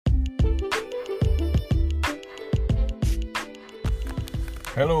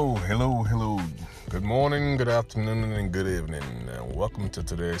Hello. Good morning, good afternoon, and good evening. And welcome to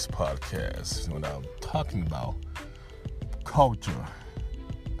today's podcast when I'm talking about culture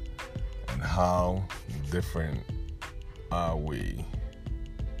and how different are we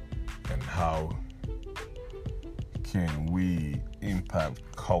and how can we impact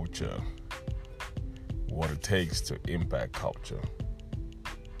culture, what it takes to impact culture.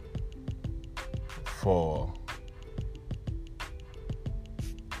 For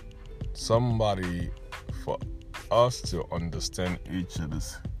us to understand each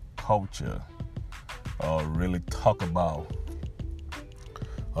other's culture or really talk about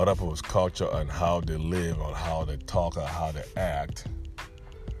other people's culture and how they live or how they talk or how they act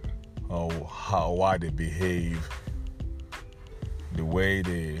or why they behave the way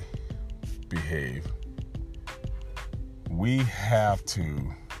they behave, we have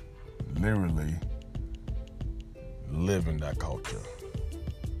to literally live in that culture,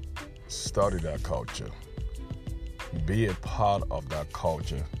 study that culture, be a part of that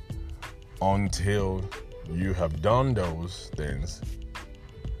culture. Until you have done those things,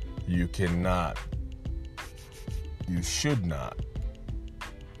 you should not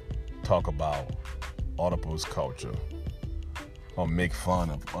talk about other people's culture or make fun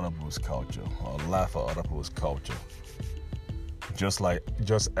of other people's culture or laugh at other people's culture. Just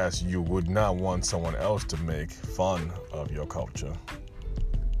as you would not want someone else to make fun of your culture,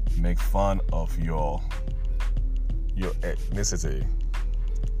 make fun of your ethnicity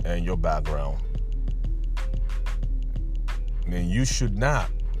and your background, then you should not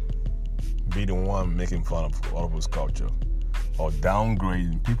be the one making fun of other people's culture or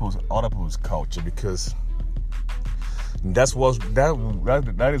downgrading other people's culture, because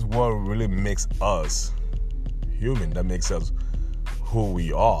that is what really makes us human. That makes us who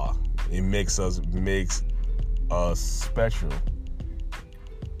we are. It makes us special.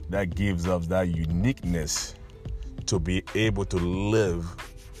 That gives us that uniqueness to be able to live,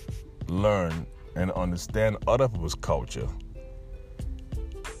 learn, and understand other people's culture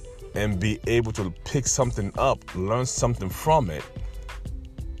and be able to pick something up, learn something from it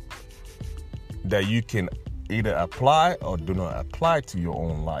that you can either apply or do not apply to your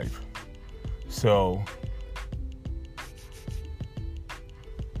own life. So,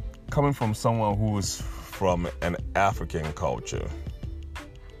 coming from someone who is from an African culture,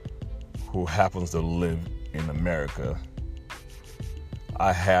 who happens to live in America,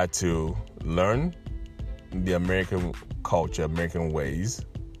 I had to learn the American culture, American ways,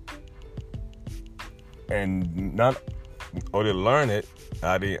 and not only learn it,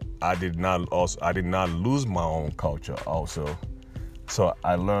 I did not lose my own culture also. So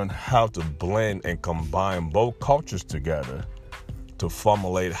I learned how to blend and combine both cultures together to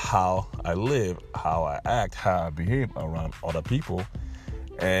formulate how I live, how I act, how I behave around other people.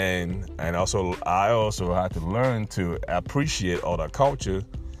 And I also had to learn to appreciate other culture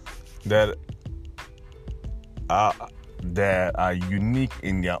that are unique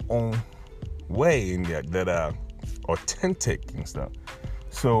in their own way, that are authentic and stuff.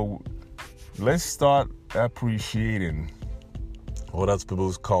 So let's start appreciating other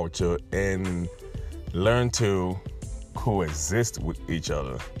people's culture and learn to coexist with each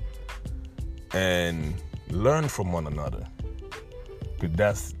other and learn from one another.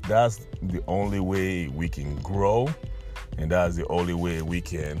 Because that's the only way we can grow, and that's the only way we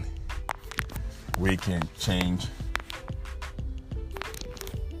can change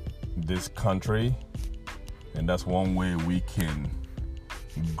this country, and that's one way we can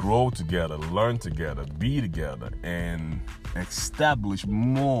grow together, learn together, be together, and establish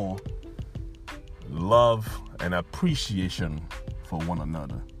more love and appreciation for one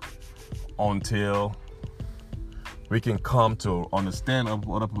another until we can come to understand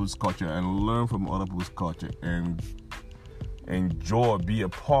other people's culture and learn from other people's culture and enjoy, be a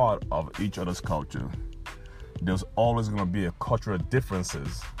part of each other's culture. There's always going to be a cultural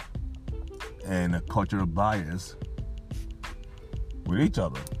differences and a cultural bias with each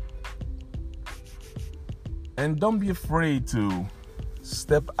other. And don't be afraid to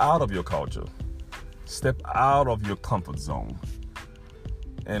step out of your culture, step out of your comfort zone,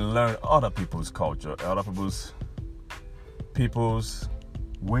 and learn other people's culture, other people's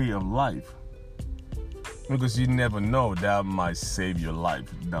way of life, because you never know, that might save your life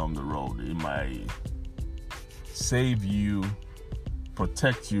down the road. It might save you,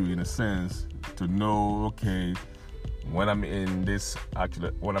 protect you in a sense, to know, okay, when I'm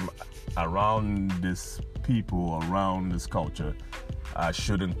around this people, around this culture, I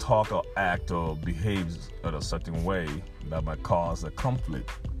shouldn't talk or act or behave in a certain way that might cause a conflict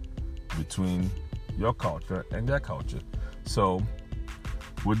between your culture and their culture. So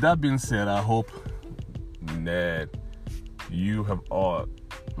With that being said, I hope that you have all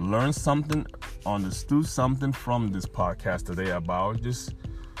learned something, understood something from this podcast today about just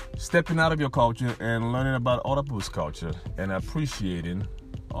stepping out of your culture and learning about other people's culture and appreciating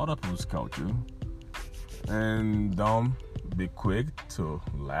other people's culture. And don't be quick to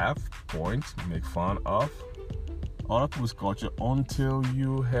laugh, point, make fun of other people's culture until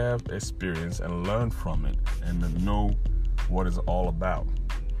you have experience and learn from it and know what it's all about,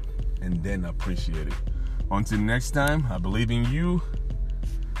 and then appreciate it. Until next time, I believe in you.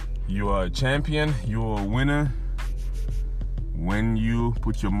 You are a champion. You are a winner. When you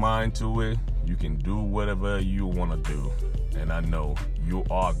put your mind to it, you can do whatever you want to do. And I know you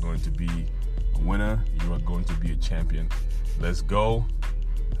are going to be a winner. You are going to be a champion. Let's go.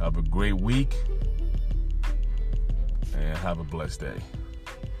 Have a great week. And have a blessed day.